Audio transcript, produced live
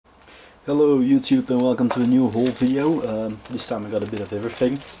Hello YouTube and welcome to a new haul video. This time I got a bit of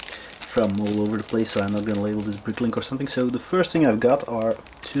everything from all over the place, so I'm not gonna label this brick link or something. So the first thing I've got are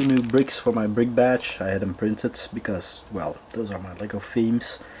two new bricks for my brick badge. I had them printed because, well, those are my Lego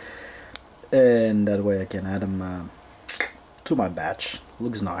themes, and that way I can add them to my badge.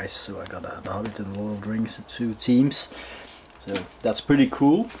 Looks nice. So I got the Hobbit and Lord of the Rings, the two teams. So that's pretty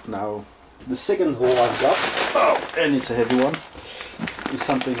cool. Now the second haul I've got, and it's a heavy one, is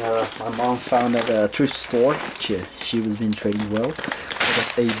something my mom found at a thrift store. She was been trading well. I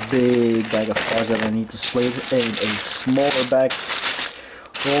got a big bag of cars that I need to split and a smaller bag.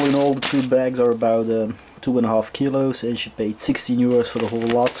 All in all, the two bags are about 2.5 kilos, and she paid 16 euros for the whole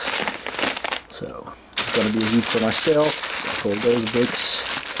lot. So it's gonna be a heap for myself. Got all those bricks.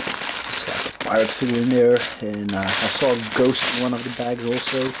 It's like a pirate figure in there, and I saw a ghost in one of the bags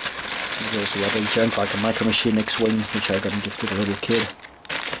also. There's also a little gem like a Micro Machine X-Wing, which I'm gonna give to the little kid.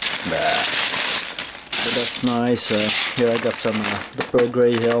 So that's nice. Here I got some the Pearl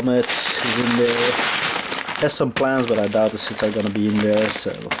Grey helmet is in there. Has some plans, but I doubt the sets are gonna be in there.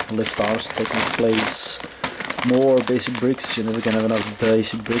 So lift arms, technical plates, more basic bricks. You never can have enough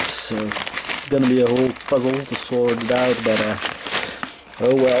basic bricks. So it's gonna be a whole puzzle to sort it out, but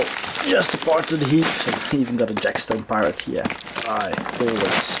oh well, just a part of the heap. So I even got a Jackstone Pirate. Yeah, I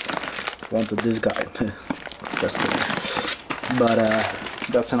always wanted this guy. Just kidding. But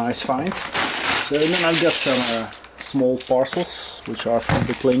that's a nice find. So then I've got some small parcels which are from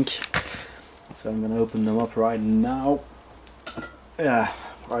the link. So I'm gonna open them up right now. Yeah,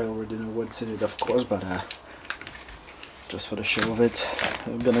 I already know what's in it, of course, but just for the show of it,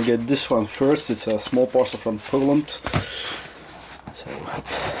 I'm gonna get this one first. It's a small parcel from Poland. So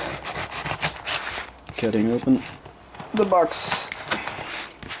cutting open the box.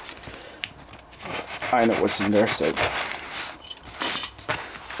 I know what's in there, so,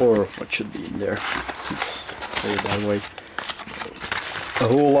 or what should be in there. Let's put it that way. A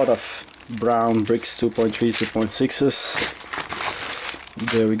whole lot of brown bricks, 2.3, 2.6s.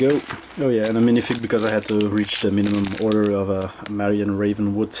 There we go. Oh yeah, and a minifig because I had to reach the minimum order of a Marion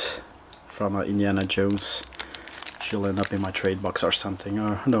Ravenwood from Indiana Jones. She'll end up in my trade box or something.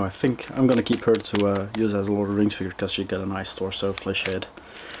 Or no, I think I'm gonna keep her to use as a Lord of the Rings figure because she got a nice torso, flesh head.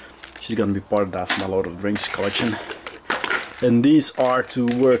 She's gonna be part of that for my Lord of the Rings collection. And these are to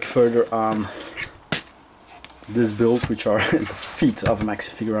work further on this build, which are the feet of a maxi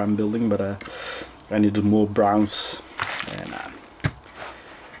figure I'm building, but I needed more browns, and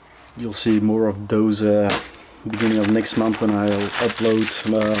you'll see more of those beginning of next month when I'll upload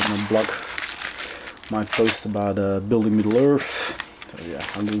on my blog my post about building Middle Earth. So yeah,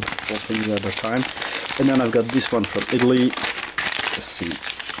 I'm doing 4 things at a time. And then I've got this one from Italy. Let's see.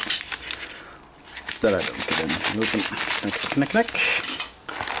 That I don't get anything open. Knack.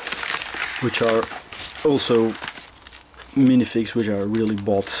 Which are also minifigs which are really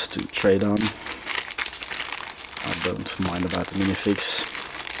bought to trade on. I don't mind about the minifigs.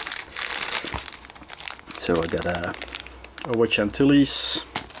 So I got a Wedge Antilles,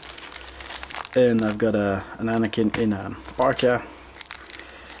 and I've got an Anakin in a parka,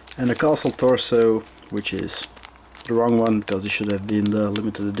 and a Castle torso, which is the wrong one because it should have been the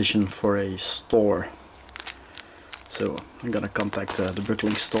limited edition for a store. So I'm gonna contact the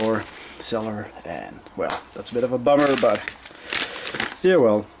Bricklink store seller, and well, that's a bit of a bummer, but yeah,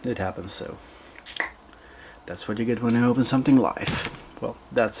 well, it happens. So that's what you get when you open something live. Well,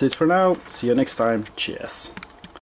 that's it for now. See you next time. Cheers.